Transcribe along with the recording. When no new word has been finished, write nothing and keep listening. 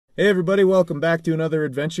Hey everybody, welcome back to another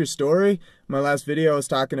adventure story. My last video I was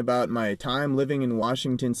talking about my time living in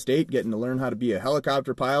Washington State, getting to learn how to be a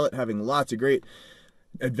helicopter pilot, having lots of great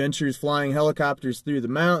adventures flying helicopters through the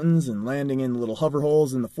mountains and landing in little hover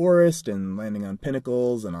holes in the forest and landing on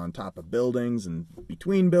pinnacles and on top of buildings and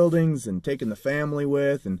between buildings and taking the family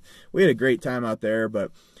with. And we had a great time out there,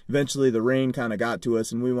 but eventually the rain kind of got to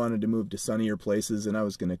us and we wanted to move to sunnier places, and I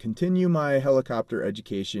was going to continue my helicopter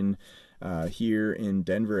education here in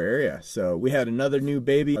Denver area. So we had another new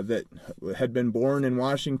baby that had been born in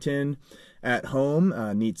Washington at home,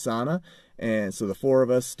 Nitsana. And so the four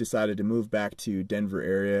of us decided to move back to Denver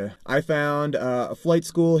area. I found a flight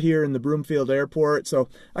school here in the Broomfield Airport. So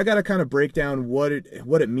I got to kind of break down what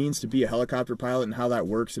it means to be a helicopter pilot and how that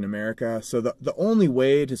works in America. So the only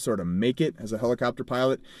way to sort of make it as a helicopter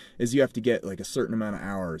pilot is you have to get like a certain amount of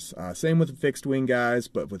hours. Same with the fixed wing guys,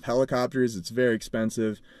 but with helicopters, it's very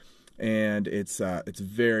expensive. And it's a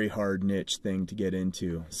very hard niche thing to get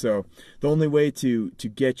into. So the only way to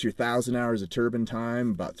get your 1,000 hours of turbine time,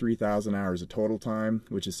 about 3,000 hours of total time,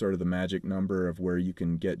 which is sort of the magic number of where you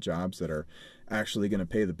can get jobs that are actually going to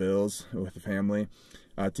pay the bills with the family.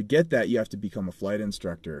 To get that, you have to become a flight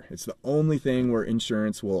instructor. It's the only thing where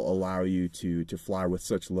insurance will allow you to fly with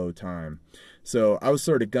such low time. So I was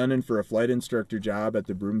sort of gunning for a flight instructor job at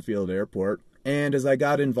the Broomfield Airport. And as I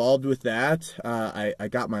got involved with that, I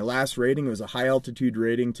got my last rating. It was a high altitude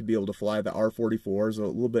rating to be able to fly the R-44s, a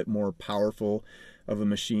little bit more powerful of a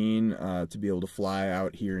machine to be able to fly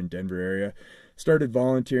out here in Denver area. Started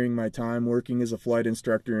volunteering my time working as a flight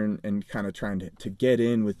instructor and kind of trying to get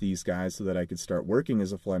in with these guys so that I could start working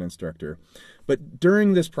as a flight instructor. But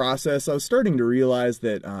during this process, I was starting to realize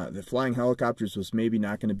that flying helicopters was maybe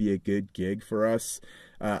not going to be a good gig for us.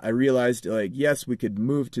 I realized, like, yes, we could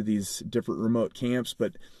move to these different remote camps,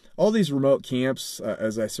 but all these remote camps,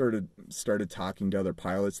 as I started talking to other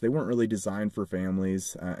pilots, they weren't really designed for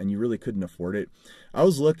families, and you really couldn't afford it. I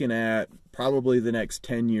was looking at probably the next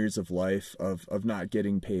 10 years of life of not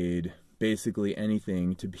getting paid basically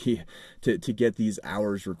anything to get these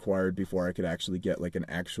hours required before I could actually get like an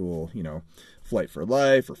actual, flight for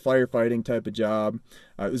life or firefighting type of job.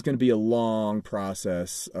 It was going to be a long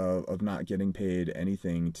process of not getting paid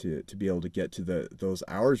anything to be able to get to those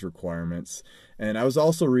hours requirements. And I was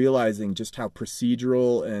also realizing just how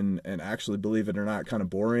procedural and actually, believe it or not, kind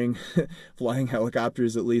of boring flying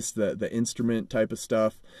helicopters, at least the instrument type of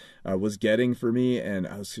stuff, was getting for me. And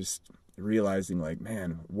I was just realizing, like,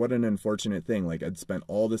 man, what an unfortunate thing. Like, I'd spent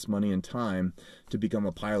all this money and time to become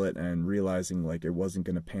a pilot and realizing like it wasn't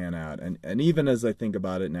going to pan out. And even as I think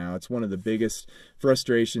about it now, it's one of the biggest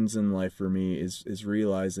frustrations in life for me is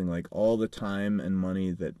realizing like all the time and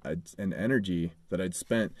money and energy that I'd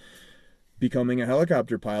spent becoming a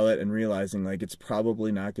helicopter pilot and realizing like it's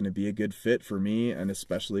probably not going to be a good fit for me and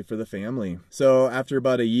especially for the family. So after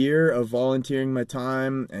about a year of volunteering my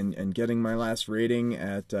time and getting my last rating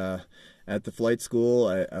at the flight school,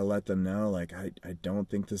 I let them know, like, I don't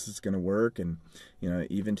think this is going to work. And,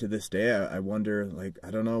 even to this day, I wonder, like, I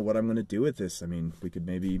don't know what I'm going to do with this. I mean, we could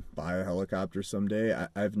maybe buy a helicopter someday.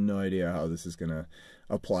 I have no idea how this is going to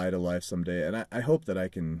apply to life someday. And I hope that I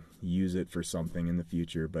can use it for something in the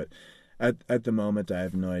future. But at the moment, I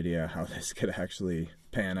have no idea how this could actually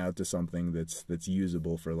pan out to something that's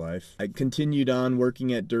usable for life. I continued on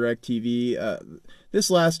working at DirecTV.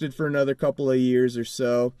 This lasted for another couple of years or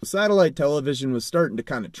so. Satellite television was starting to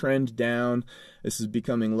kind of trend down. This is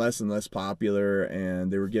becoming less and less popular,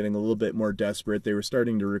 and they were getting a little bit more desperate. They were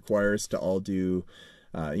starting to require us to all do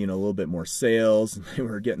a little bit more sales. They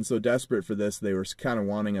were getting so desperate for this, they were kind of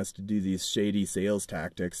wanting us to do these shady sales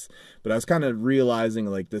tactics. But I was kind of realizing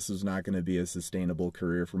like this was not going to be a sustainable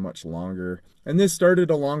career for much longer. And this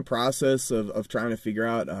started a long process of trying to figure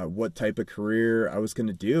out what type of career I was going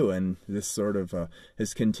to do. And this sort of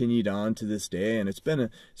has continued on to this day. And it's been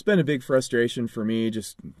a big frustration for me,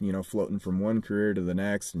 just, floating from one career to the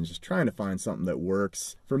next and just trying to find something that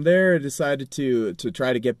works. From there, I decided to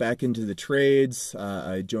try to get back into the trades.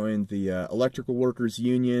 I joined the Electrical Workers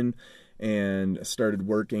Union and started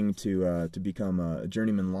working to become a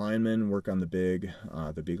journeyman lineman, work on the big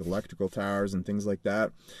electrical towers and things like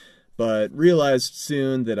that. But realized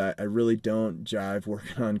soon that I really don't jive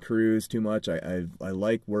working on crews too much. I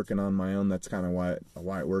like working on my own. That's kind of why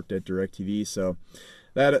I worked at DirecTV. So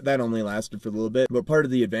that only lasted for a little bit. But part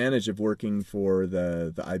of the advantage of working for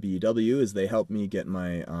the IBEW is they helped me get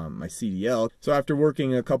my my CDL. So after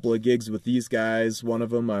working a couple of gigs with these guys, one of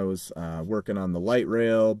them I was working on the light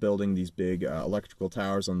rail, building these big electrical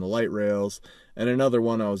towers on the light rails, and another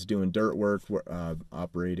one I was doing dirt work,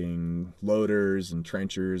 operating loaders and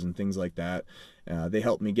trenchers and things like that. They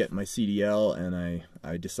helped me get my CDL, and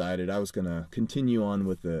I decided I was going to continue on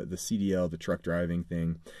with the CDL, the truck driving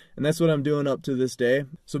thing. And that's what I'm doing up to this day.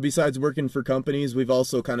 So besides working for companies, we've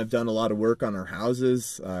also kind of done a lot of work on our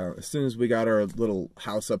houses. As soon as we got our little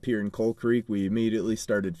house up here in Coal Creek, we immediately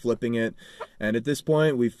started flipping it. And at this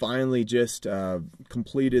point, we finally just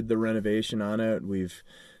completed the renovation on it. We've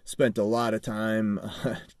spent a lot of time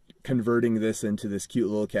converting this into this cute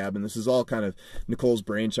little cabin. This is all kind of Nicole's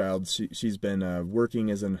brainchild. She's been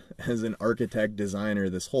working as an architect designer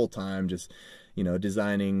this whole time, just, you know,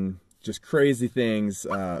 designing just crazy things,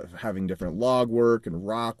 having different log work and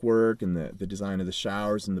rock work, and the design of the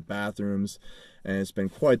showers and the bathrooms. And it's been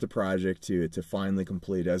quite the project to finally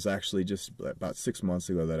complete. It was actually just about 6 months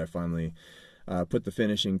ago that I finally put the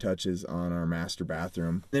finishing touches on our master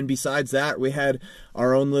bathroom. Then besides that, we had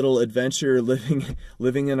our own little adventure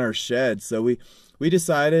living in our shed. So we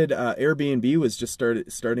decided Air BnB was just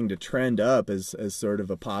starting to trend up as sort of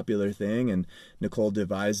a popular thing, and Nicole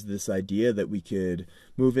devised this idea that we could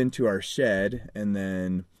move into our shed and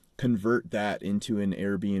then convert that into an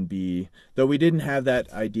Airbnb, though we didn't have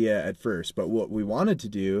that idea at first. But what we wanted to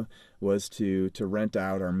do was to rent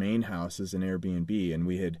out our main house as an Airbnb, and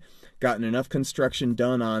we had gotten enough construction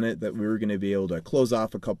done on it that we were going to be able to close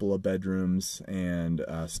off a couple of bedrooms and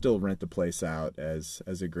still rent the place out as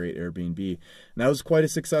a great Airbnb. And that was quite a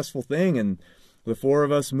successful thing, and the four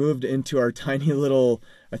of us moved into our tiny little,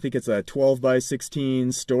 I think it's a 12 by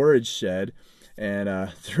 16 storage shed.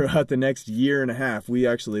 And throughout the next year and a half, we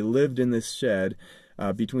actually lived in this shed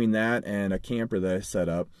between that and a camper that I set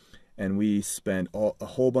up. And we spent a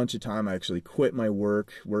whole bunch of time. I actually quit my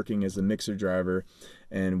work working as a mixer driver,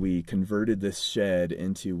 and we converted this shed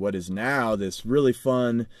into what is now this really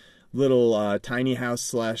fun little tiny house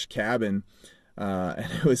slash cabin.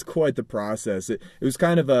 And it was quite the process. It was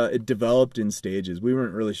kind of it developed in stages. We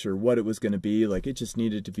weren't really sure what it was going to be. Like, it just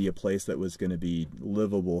needed to be a place that was going to be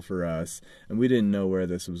livable for us, and we didn't know where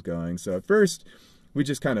this was going. So at first, we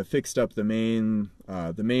just kind of fixed up the main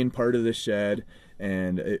part of the shed,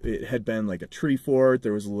 and it had been like a tree fort.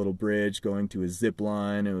 There was a little bridge going to a zip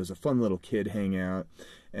line. It was a fun little kid hangout,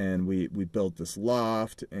 and we built this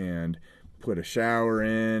loft and put a shower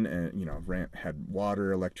in, and, you know, had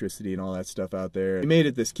water, electricity, and all that stuff out there. We made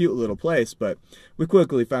it this cute little place, but we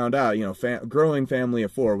quickly found out, you know, growing family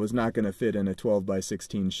of 4 was not going to fit in a 12 by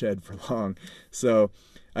 16 shed for long. So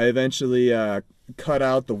I eventually cut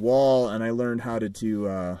out the wall, and I learned how to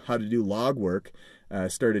do log work.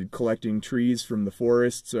 Started collecting trees from the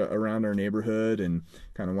forests around our neighborhood, and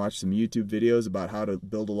kind of watched some YouTube videos about how to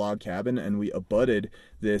build a log cabin. And we abutted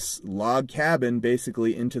this log cabin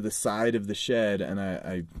basically into the side of the shed, and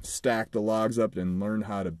I stacked the logs up and learned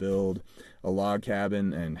how to build a log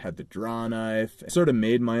cabin, and had the draw knife. Sort of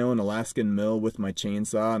made my own Alaskan mill with my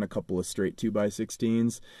chainsaw and a couple of straight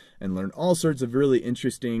 2x16s, and learned all sorts of really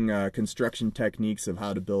interesting construction techniques of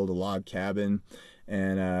how to build a log cabin.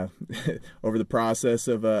 And over the process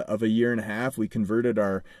of a year and a half, we converted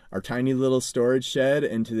our tiny little storage shed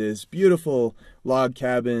into this beautiful log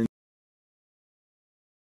cabin.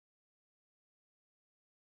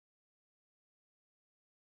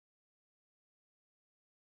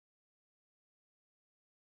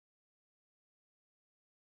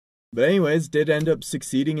 But anyways, did end up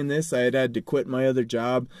succeeding in this. I had to quit my other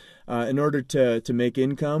job in order to make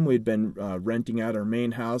income. We'd been renting out our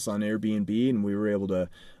main house on Airbnb, and we were able to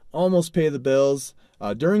almost pay the bills.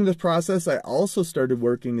 During this process, I also started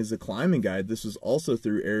working as a climbing guide. This was also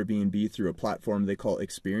through Airbnb, through a platform they call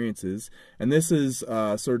Experiences. And this is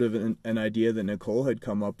sort of an idea that Nicole had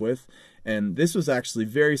come up with. And this was actually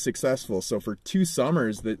very successful. So for 2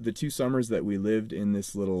 summers, the 2 summers that we lived in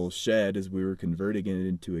this little shed as we were converting it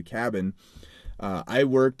into a cabin, I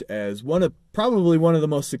worked as probably one of the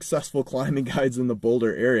most successful climbing guides in the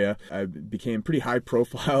Boulder area. I became pretty high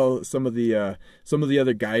profile. Some of the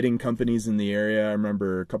other guiding companies in the area, I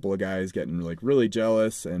remember a couple of guys getting like really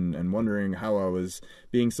jealous and wondering how I was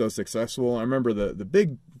being so successful. I remember the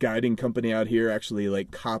big guiding company out here actually like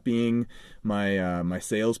copying my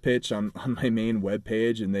sales pitch on my main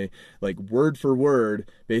webpage, and they like word for word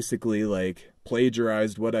basically like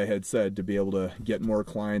plagiarized what I had said to be able to get more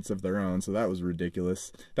clients of their own. So that was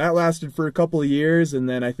ridiculous. That lasted for a couple of years, and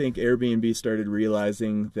then I think Airbnb started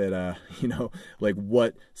realizing that you know, like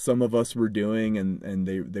what some of us were doing, and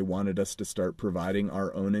they wanted us to start providing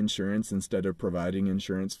our own insurance instead of providing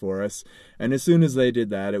insurance for us. And as soon as they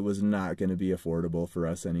did that, it was not going to be affordable for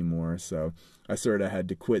us anymore. So I sort of had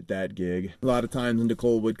to quit that gig. A lot of times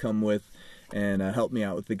Nicole would come with and helped me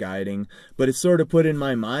out with the guiding. But it sort of put in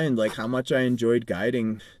my mind like how much I enjoyed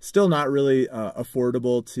guiding. Still not really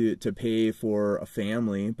affordable to pay for a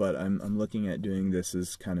family, but I'm looking at doing this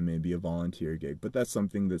as kind of maybe a volunteer gig. But that's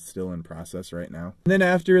something that's still in process right now. And then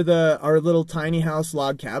after our little tiny house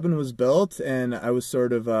log cabin was built, and I was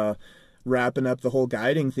sort of wrapping up the whole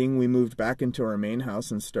guiding thing, we moved back into our main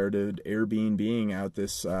house and started Air BnBing out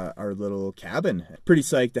this our little cabin. Pretty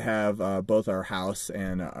psyched to have both our house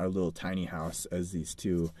and our little tiny house as these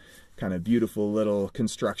two kind of beautiful little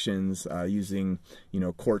constructions using, you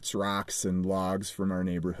know, quartz rocks and logs from our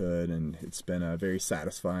neighborhood, and it's been a very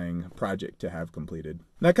satisfying project to have completed.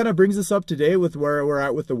 And that kind of brings us up to date with where we're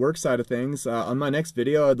at with the work side of things. On my next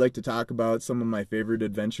video, I'd like to talk about some of my favorite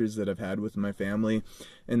adventures that I've had with my family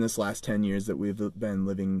in this last 10 years that we've been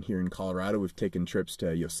living here in Colorado. We've taken trips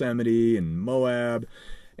to Yosemite and Moab,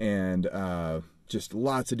 and just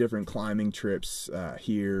lots of different climbing trips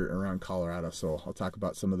here around Colorado. So I'll talk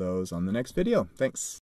about some of those on the next video. Thanks.